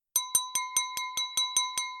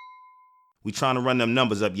We trying to run them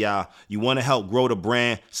numbers up, y'all. You want to help grow the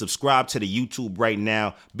brand? Subscribe to the YouTube right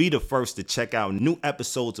now. Be the first to check out new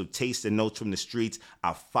episodes of Taste and Notes from the Streets,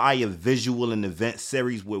 our fire visual and event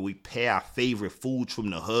series where we pair our favorite foods from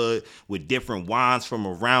the hood with different wines from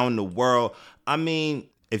around the world. I mean,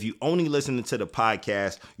 if you only listening to the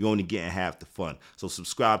podcast, you're only getting half the fun. So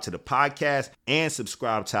subscribe to the podcast and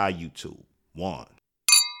subscribe to our YouTube. One.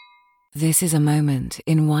 This is a moment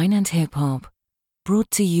in wine and hip-hop.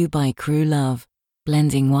 Brought to you by Crew Love,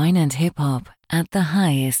 blending wine and hip-hop at the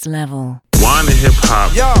highest level. Wine and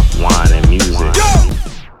hip-hop, wine and music.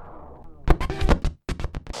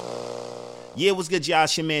 Yeah, what's good, y'all?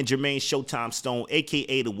 It's your man, Jermaine Showtime Stone,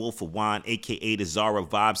 a.k.a. the Wolf of Wine, a.k.a. the Zara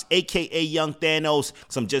Vibes, a.k.a. Young Thanos.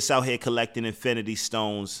 So I'm just out here collecting Infinity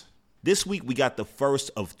Stones. This week, we got the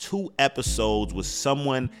first of 2 episodes with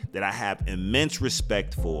someone that I have immense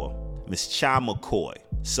respect for, Miss Cha McCoy.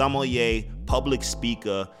 Sommelier, public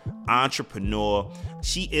speaker, entrepreneur.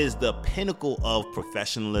 She is the pinnacle of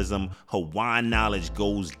professionalism. Her wine knowledge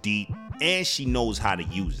goes deep, and she knows how to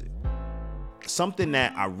use it. Something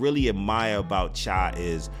that I really admire about Cha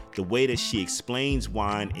is the way that she explains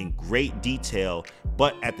wine in great detail,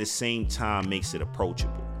 but at the same time makes it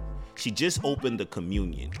approachable. She just opened the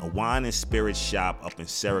Communion, a wine and spirits shop up in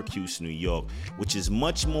Syracuse, New York, which is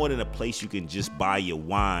much more than a place you can just buy your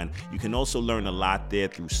wine. You can also learn a lot there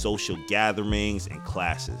through social gatherings and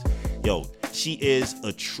classes. Yo, she is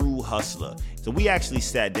a true hustler. So we actually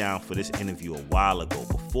sat down for this interview a while ago,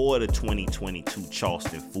 before the 2022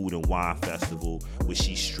 Charleston Food and Wine Festival, where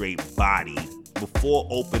she straight bodied. Before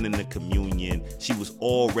opening the Communion, she was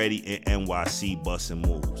already in NYC busting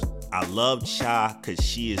moves. I love Cha because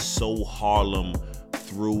she is so Harlem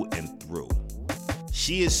through and through.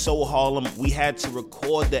 She is so Harlem, we had to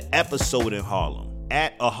record the episode in Harlem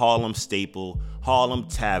at a Harlem staple, Harlem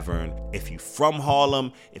Tavern. If you from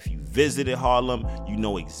Harlem, if you visited Harlem, you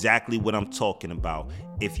know exactly what I'm talking about.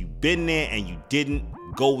 If you've been there and you didn't,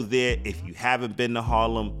 go there. If you haven't been to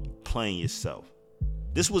Harlem, playing yourself.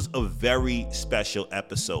 This was a very special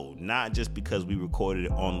episode, not just because we recorded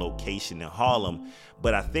it on location in Harlem,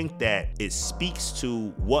 but I think that it speaks to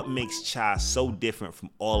what makes Cha so different from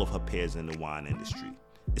all of her peers in the wine industry.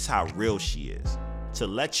 It's how real she is. To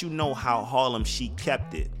let you know how Harlem she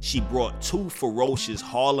kept it, she brought 2 ferocious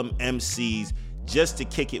Harlem MCs just to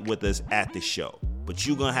kick it with us at the show. But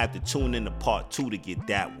you're gonna have to tune in to part 2 to get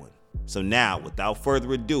that one. So now, without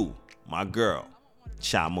further ado, my girl,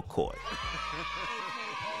 Cha McCoy.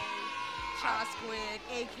 Cha Squid,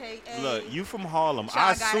 a.k.a. Look, you from Harlem.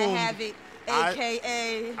 Cha gotta have it,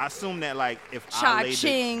 a.k.a. I assume that, like, if Cha I laid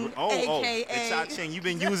Ching, a.k.a. a.k.a. Cha Ching. You've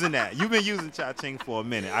been using that. You've been using Cha Ching for a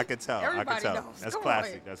minute. I could tell. Everybody knows. That's Come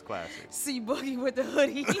classic. on. That's classic. C Boogie with the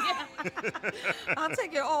hoodie. I'll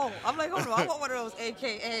take it all. I'm like, hold on, I want one of those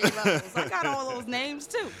a.k.a. levels. I got all those names,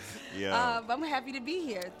 too. Yeah. But I'm happy to be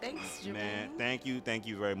here. Thanks, Jermaine. Man, thank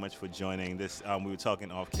you very much for joining this. We were talking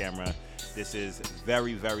off camera. This is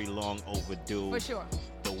very, very long overdue. For sure.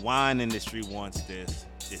 The wine industry wants this.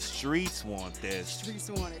 The streets want this. Streets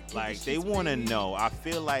want it. Like, they want to know. I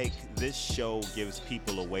feel like this show gives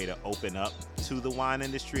people a way to open up to the wine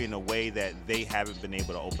industry in a way that they haven't been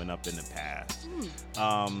able to open up in the past.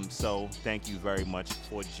 So thank you very much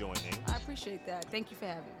for joining. I appreciate that. Thank you for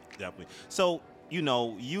having me. Definitely. So, you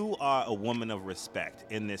know, you are a woman of respect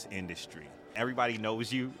in this industry. Everybody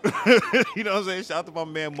knows you. You know what I'm saying? Shout out to my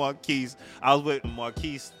man Marquise. I was with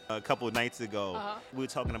Marquise a couple of nights ago. We were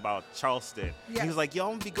talking about Charleston. Yeah. He was like, yo,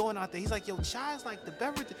 I'm gonna be going out there. He's like, yo, Cha's like the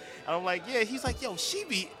beverage. And I'm like, yeah. He's like, yo, she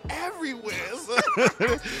be everywhere.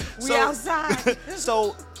 We outside.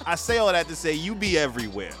 So I say all that to say you be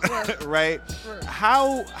everywhere, Right. right? Right.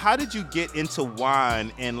 How did you get into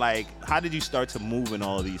wine, and like how did you start to move in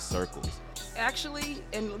all these circles? Actually,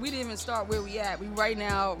 and we didn't even start where we at. We right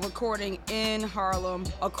now recording in Harlem,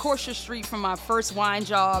 across the street from my first wine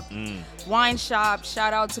job, wine shop.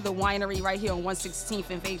 Shout out to the winery right here on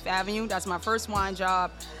 116th and 8th Avenue. That's my first wine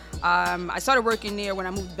job. I started working there when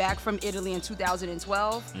I moved back from Italy in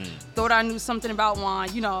 2012. Thought I knew something about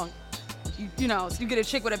wine. You know, you get a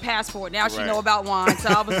chick with a passport. Now she Right. know about wine. So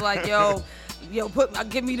I was like, yo,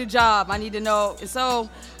 give me the job. I need to know. And so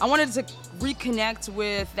I wanted to reconnect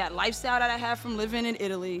with that lifestyle that I had from living in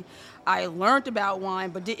Italy. I learned about wine,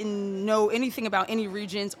 but didn't know anything about any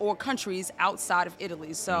regions or countries outside of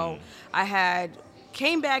Italy. So I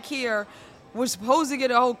came back here, was supposed to get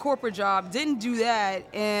a whole corporate job, didn't do that.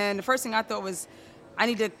 And the first thing I thought was, I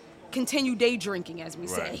need to continue day drinking, as we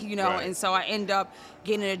say, Right. And so I end up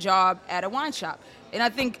getting a job at a wine shop. And I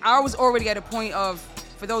think I was already at a point of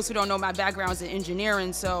for those who don't know, my background is in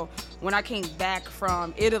engineering. So when I came back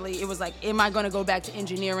from Italy, it was like, am I going to go back to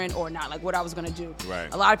engineering or not? Like what I was going to do. Right.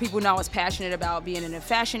 A lot of people know I was passionate about being in the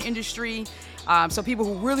fashion industry. So people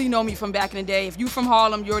who really know me from back in the day, if you're from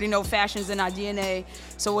Harlem, you already know fashion's in our DNA.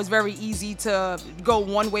 So it was very easy to go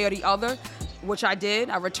one way or the other, which I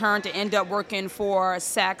did. I returned to end up working for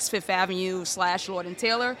Saks Fifth Avenue / Lord &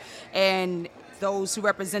 Taylor. And those who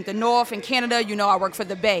represent the North and Canada, you know I work for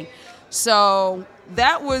the Bay. So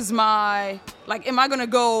that was my, like, am I going to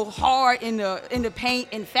go hard in the paint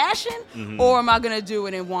in fashion, or am I going to do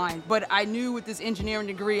it in wine? But I knew with this engineering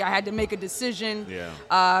degree, I had to make a decision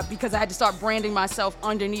because I had to start branding myself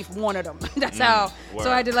underneath one of them. That's how, Word.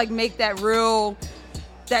 so I had to, like, make that real,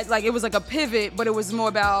 that, like, it was like a pivot, but it was more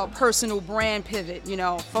about personal brand pivot, you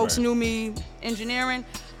know. Folks knew me engineering.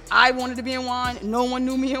 I wanted to be in wine. No one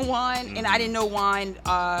knew me in wine, and I didn't know wine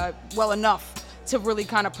well enough to really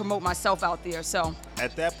kind of promote myself out there. So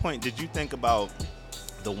at that point, did you think about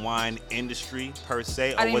the wine industry per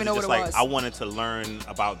se, or I didn't was even it know just what it like was. I wanted to learn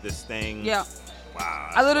about this thing? Yeah. Wow.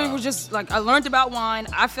 I literally was just like, I learned about wine.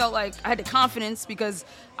 I felt like I had the confidence because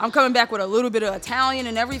I'm coming back with a little bit of Italian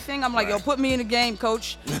and everything. I'm like, yo, put me in the game,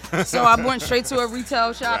 coach. So I went straight to a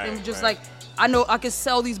retail shop and just like, I know I could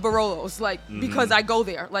sell these Barolos, like, because I go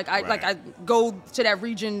there. Like I go to that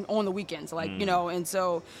region on the weekends, like, you know, and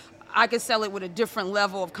so I could sell it with a different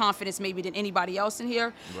level of confidence maybe than anybody else in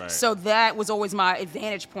here. Right. So that was always my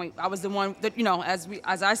advantage point. I was the one that, you know, as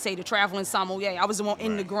I say, the traveling sommelier. I was the one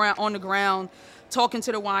in the ground, on the ground, talking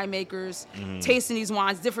to the winemakers, tasting these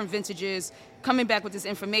wines, different vintages, coming back with this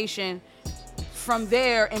information from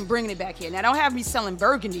there and bringing it back here. Now, don't have me selling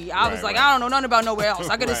Burgundy. I was like, I don't know nothing about nowhere else.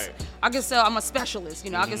 I could sell. I'm a specialist,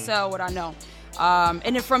 you know. I can sell what I know.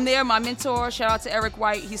 And then from there, my mentor, shout out to Eric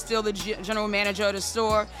White, he's still the general manager of the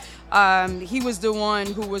store. He was the one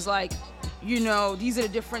who was like, you know, these are the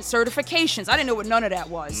different certifications. I didn't know what none of that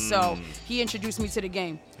was. So he introduced me to the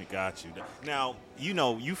game. I got you. Now, you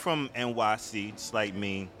know, you from NYC, just like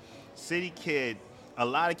me. City kid, a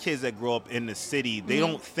lot of kids that grow up in the city, they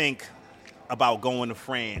don't think about going to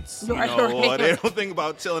France, you know, or they don't think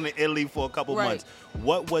about chilling in Italy for a couple months.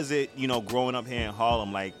 What was it, you know, growing up here in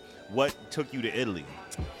Harlem, like, what took you to Italy?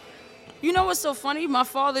 You know what's so funny? My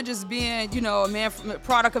father just being, you know, a man from a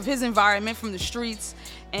product of his environment, from the streets,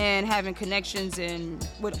 and having connections and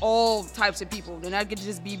with all types of people. And that could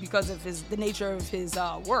just be because of the nature of his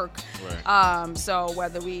work. Right. So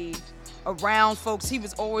whether we around folks, he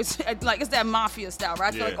was always like, it's that mafia style,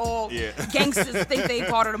 right? I feel like all gangsters think they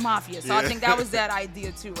part of the mafia. So I think that was that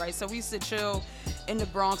idea too, right? So we used to chill in the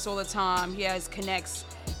Bronx all the time. He has connects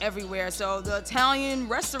everywhere. So the Italian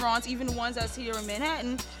restaurants, even the ones that's here in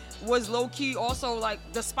Manhattan, was low-key also like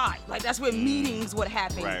the spot. Like that's where meetings would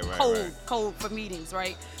happen. Code for meetings,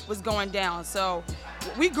 right? Was going down. So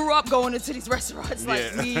we grew up going into these restaurants,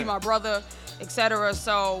 like me, my brother, etc.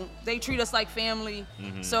 So they treat us like family.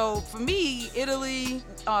 So for me, Italy,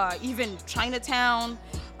 even Chinatown,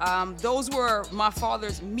 those were my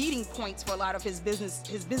father's meeting points for a lot of his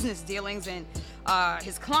business dealings and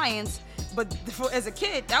his clients. But as a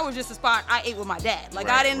kid, that was just a spot I ate with my dad. Like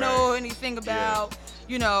I didn't know anything about,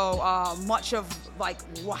 you know, much of like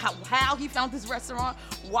how he found this restaurant,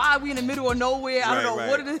 why we in the middle of nowhere. I don't know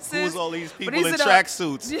what this is. Who's all these people in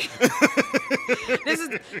tracksuits? This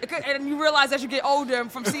is, and you realize as you get older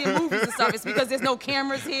from seeing movies and stuff, it's because there's no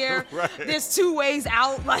cameras here. There's two ways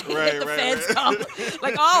out, like if the feds come.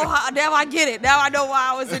 Like, oh, now I get it. Now I know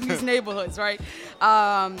why I was in these neighborhoods, right?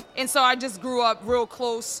 And so I just grew up real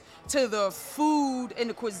close to the food and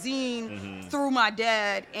the cuisine through my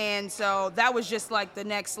dad. And so that was just like the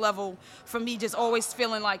next level for me, just always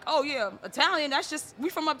feeling like, oh yeah, Italian, that's just, we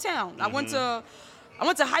from uptown. I went to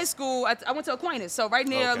high school, I went to Aquinas, so right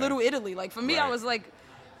near Little Italy. Like for me, I was like,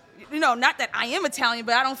 you know, not that I am Italian,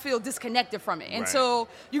 but I don't feel disconnected from it until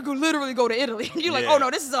you could literally go to Italy. And you're like, oh no,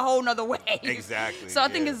 this is a whole nother way. Exactly. So I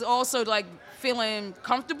think it's also like feeling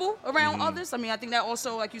comfortable around others. I mean, I think that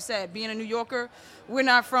also, like you said, being a New Yorker, we're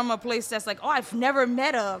not from a place that's like, oh, I've never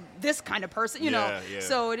met this kind of person, you know.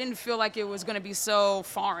 So it didn't feel like it was going to be so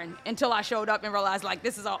foreign until I showed up and realized like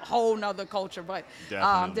this is a whole nother culture. But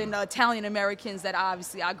then the Italian Americans that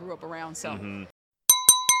obviously I grew up around. So.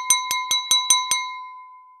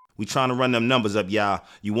 We trying to run them numbers up, y'all.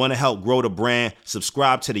 You want to help grow the brand?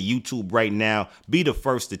 Subscribe to the YouTube right now. Be the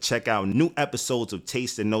first to check out new episodes of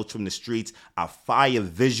Taste and Notes from the Streets, our fire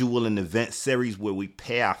visual and event series where we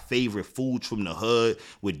pair our favorite foods from the hood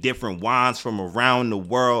with different wines from around the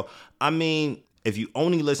world. I mean, if you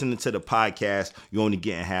only listening to the podcast, you're only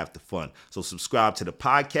getting half the fun. So subscribe to the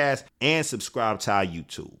podcast and subscribe to our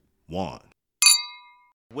YouTube. One.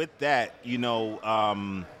 With that,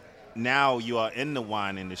 now you are in the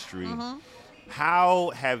wine industry.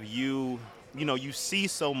 How have you, you see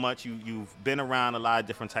so much, you've been around a lot of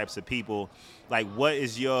different types of people. Like, what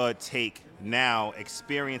is your take now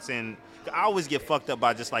experiencing? I always get fucked up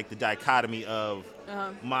by just like the dichotomy of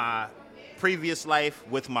my previous life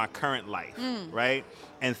with my current life, right?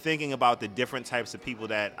 And thinking about the different types of people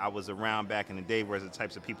that I was around back in the day versus the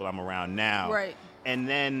types of people I'm around now. Right. And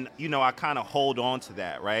then, I kind of hold on to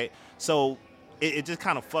that, right? So it just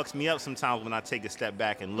kind of fucks me up sometimes when I take a step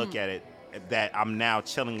back and look at it, that I'm now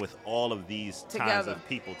chilling with all of these kinds of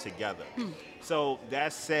people together. So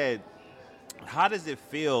that said, how does it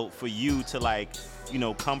feel for you to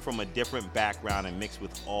come from a different background and mix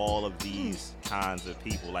with all of these kinds of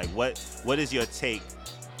people? Like, what is your take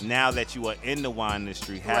now that you are in the wine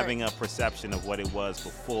industry, having a perception of what it was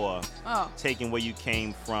before, taking where you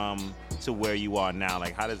came from to where you are now?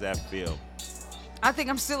 Like, how does that feel? I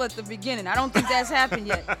think I'm still at the beginning. I don't think that's happened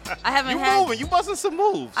yet. I haven't moving. You busting some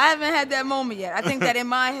moves. I haven't had that moment yet. I think that in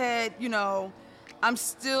my head, I'm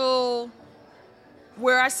still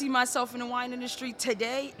where I see myself in the wine industry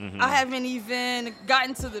today. I haven't even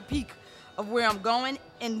gotten to the peak of where I'm going.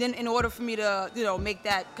 And then in order for me to, make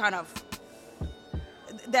that kind of,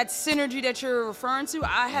 that synergy that you're referring to,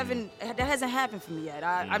 that hasn't happened for me yet.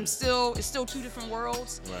 It's still two different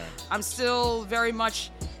worlds. Right. I'm still very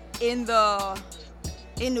much in the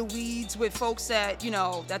weeds with folks that,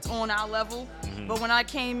 that's on our level. But when I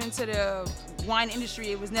came into the wine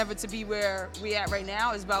industry, it was never to be where we at right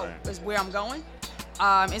now. It's where I'm going.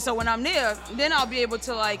 And so when I'm there, then I'll be able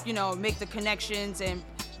to make the connections and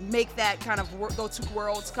make that kind of those two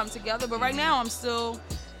worlds come together. But right now I'm still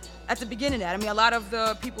at the beginning of that. I mean, a lot of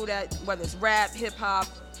the people that, whether it's rap, hip hop,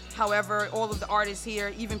 however, all of the artists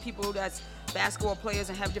here, even people that's basketball players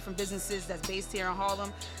and have different businesses that's based here in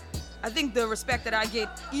Harlem, I think the respect that I get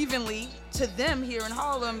evenly to them here in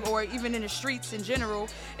Harlem or even in the streets in general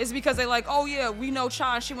is because they're like, oh yeah, we know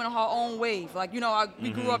Cha, she went on her own wave. Like, we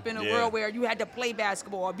grew up in a world where you had to play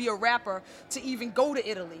basketball or be a rapper to even go to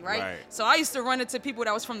Italy, right? So I used to run into people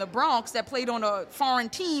that was from the Bronx that played on a foreign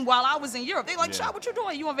team while I was in Europe. They like, Cha, what you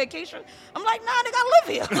doing? You on vacation? I'm like, nah, nigga, I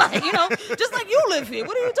live here. Like, just like you live here.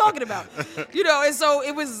 What are you talking about? And so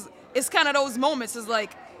it's kind of those moments. It's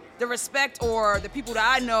like, the respect or the people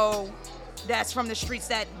that I know that's from the streets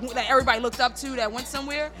that everybody looked up to that went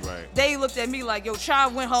somewhere, they looked at me like, yo, Cha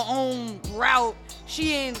went her own route.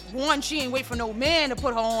 She ain't wait for no man to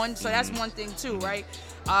put her on, so that's one thing too, right?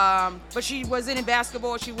 But she wasn't in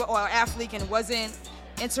basketball, or an athlete and wasn't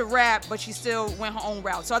into rap, but she still went her own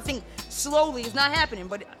route. So I think slowly, it's not happening,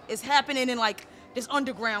 but it's happening in like this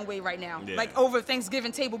underground way right now, like over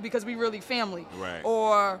Thanksgiving table because we really family,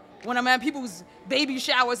 or when I'm at people's baby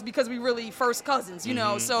showers because we really first cousins,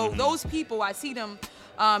 So those people, I see them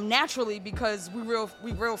naturally because we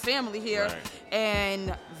real family here,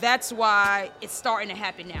 and that's why it's starting to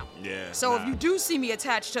happen now. So if you do see me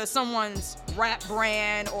attached to someone's rap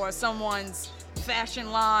brand or someone's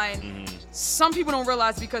fashion line, some people don't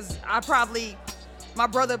realize because my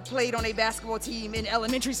brother played on a basketball team in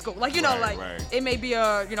elementary school. It may be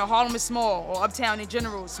Harlem is small or Uptown in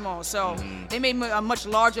general is small. So they made a much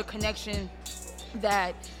larger connection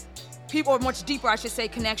that people, or much deeper, I should say,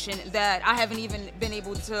 connection that I haven't even been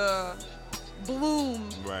able to bloom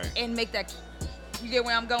and make that. You get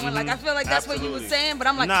where I'm going? Like, I feel like that's what you were saying, but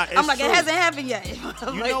I'm like, it hasn't happened yet.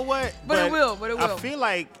 You know what? But it will. I feel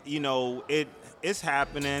like, it's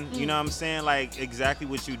happening. You know what I'm saying? Like, exactly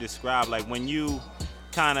what you described. Like, when you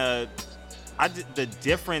the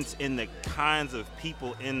difference in the kinds of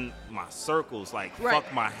people in my circles, like,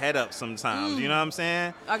 fuck my head up sometimes. You know what I'm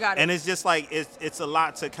saying? I got it. And it's just like, it's a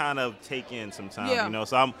lot to kind of take in sometimes,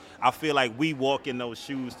 So I feel like we walk in those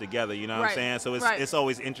shoes together, you know what I'm saying? So it's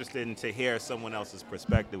always interesting to hear someone else's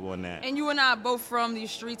perspective on that. And you and I are both from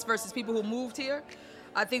these streets versus people who moved here.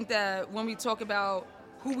 I think that when we talk about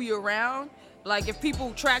who we around, like, if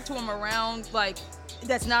people track to them around, like,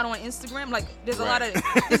 that's not on Instagram, like, there's a lot of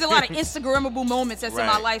Instagrammable moments that's in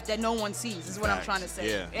my life that no one sees, is what I'm trying to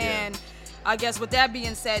say. And I guess with that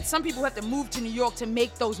being said, some people have to move to New York to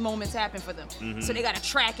make those moments happen for them. So they got to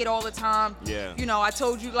track it all the time. I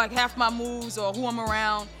told you, like, half my moves or who I'm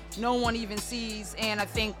around, no one even sees. And I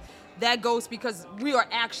think that goes because we are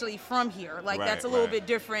actually from here. Like, that's a little bit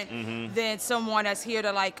different than someone that's here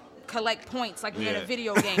to, like, collect points like we're in a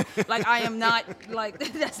video game. Like, I am not, like,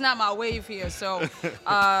 that's not my wave here. So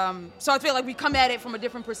so I feel like we come at it from a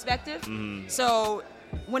different perspective. So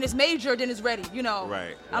when it's major, then it's ready,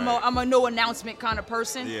 I'm a no announcement kind of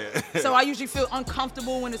person. So I usually feel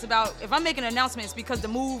uncomfortable when it's about, if I'm making an announcement, it's because the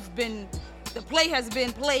move been the play has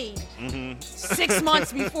been played 6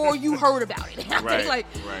 months before you heard about it.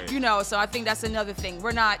 Right. So I think that's another thing.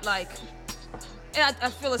 We're not like, and I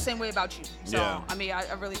feel the same way about you. So, Yeah. I mean,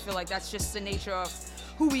 I really feel like that's just the nature of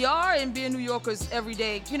who we are, and being New Yorkers every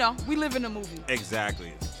day. We live in a movie.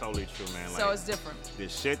 Exactly. It's totally true, man. So it's different. The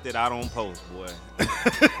shit that I don't post, boy.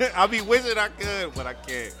 I be wishing I could, but I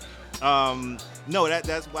can't. No,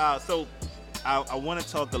 that's wild. So I want to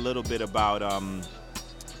talk a little bit about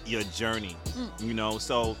your journey.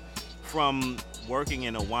 So from working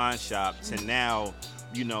in a wine shop to now,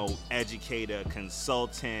 educator,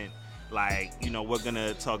 consultant. We're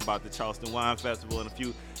gonna talk about the Charleston Wine Festival in a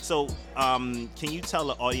few. So, can you tell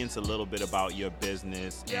the audience a little bit about your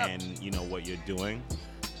business and what you're doing?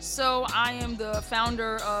 So I am the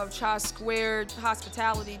founder of Cha Squared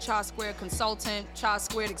Hospitality, Cha Squared Consultant, Cha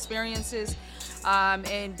Squared Experiences,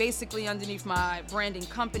 and basically underneath my branding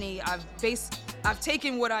company, I've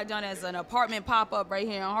taken what I've done as an apartment pop-up right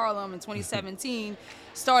here in Harlem in 2017,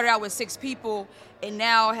 started out with 6 people, and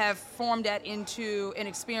now have formed that into an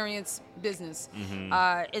experience business.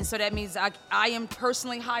 And so that means I am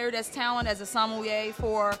personally hired as talent, as a sommelier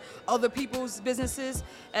for other people's businesses,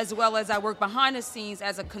 as well as I work behind the scenes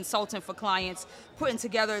as a consultant for clients, putting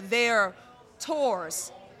together their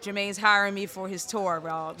tours. Jermaine's hiring me for his tour,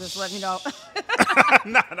 bro. Just let me know.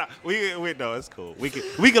 No, we know it's cool. We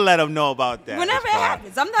can let them know about that. Whenever it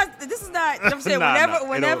happens, this is not. I'm saying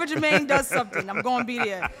whenever Jermaine does something, I'm gonna be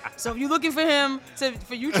there. So if you're looking for him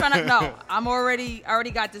for you trying to, no, I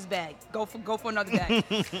already got this bag. Go for another bag.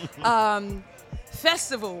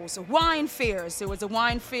 Festivals, wine fairs. There was a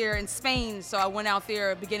wine fair in Spain, so I went out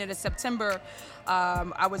there beginning of September.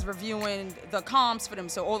 I was reviewing the comms for them,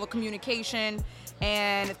 so all the communication.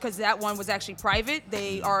 And because that one was actually private,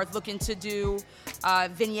 they are looking to do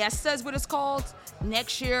Viñesta is what it's called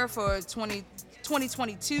next year for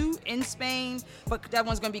 2022 in Spain, but that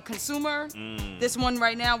one's going to be consumer. This one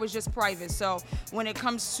right now was just private. So when it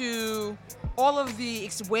comes to all of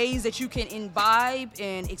the ways that you can imbibe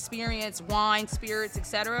and experience wine, spirits,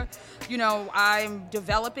 etc., I'm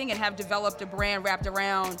developing and have developed a brand wrapped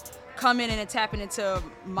around coming in and tapping into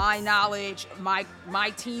my knowledge, my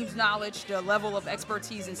team's knowledge, the level of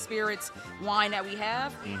expertise in spirits, wine that we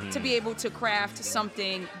have, to be able to craft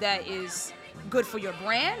something that is good for your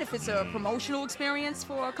brand, if it's a promotional experience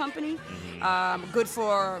for a company, good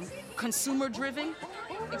for consumer-driven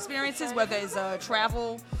experiences, whether it's a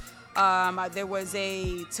travel. There was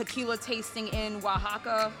a tequila tasting in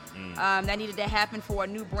Oaxaca that needed to happen for a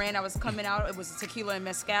new brand that was coming out. It was tequila and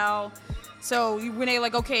mezcal. So when they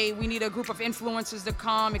like, okay, we need a group of influencers to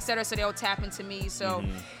come, et cetera, so they'll tap into me. So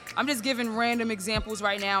I'm just giving random examples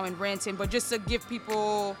right now and ranting, but just to give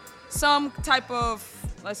people some type of,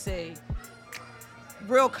 let's say,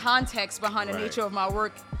 real context behind the nature of my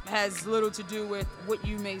work has little to do with what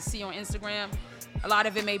you may see on Instagram. A lot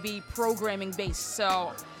of it may be programming based.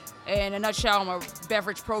 So in a nutshell, I'm a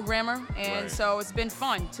beverage programmer. And so it's been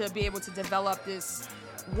fun to be able to develop this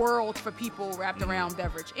world for people wrapped around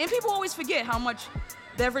beverage. And people always forget how much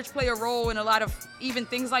beverage play a role in a lot of even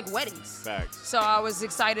things like weddings. Facts. So I was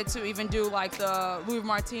excited to even do like the Louis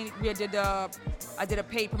Martini. I did a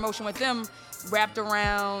paid promotion with them wrapped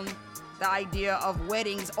around the idea of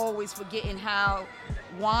weddings, always forgetting how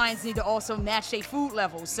wines need to also match their food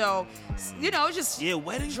level. So, just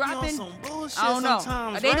weddings dropping. Be on some bullshit I don't know.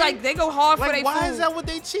 sometimes, They go hard for their food. Why is that what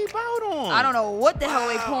they cheap out on? I don't know what the hell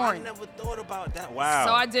they pouring. I never thought about that. Wow.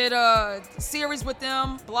 So I did a series with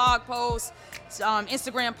them, blog posts,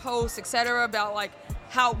 Instagram posts, etc., about like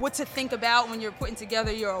what to think about when you're putting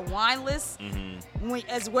together your wine list,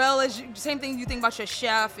 as well as same thing you think about your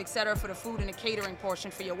chef, etc., for the food and the catering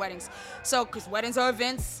portion for your weddings. So, because weddings are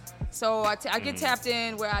events, so I get tapped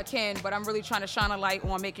in where I can, but I'm really trying to shine a light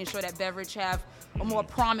on making sure that beverage have a more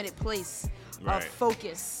prominent place of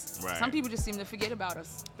focus. Right. Some people just seem to forget about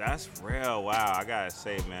us. That's real. Wow, I gotta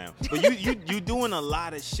say, man. But you doing a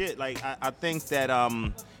lot of shit. Like I think that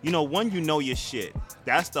when you know your shit,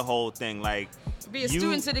 that's the whole thing. Like be a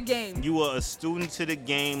student to the game. You are a student to the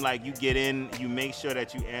game. Like you get in, you make sure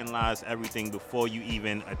that you analyze everything before you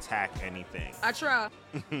even attack anything. I try.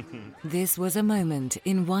 This was a moment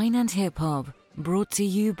in Wine and Hip Hop, brought to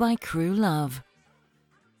you by Crew Love.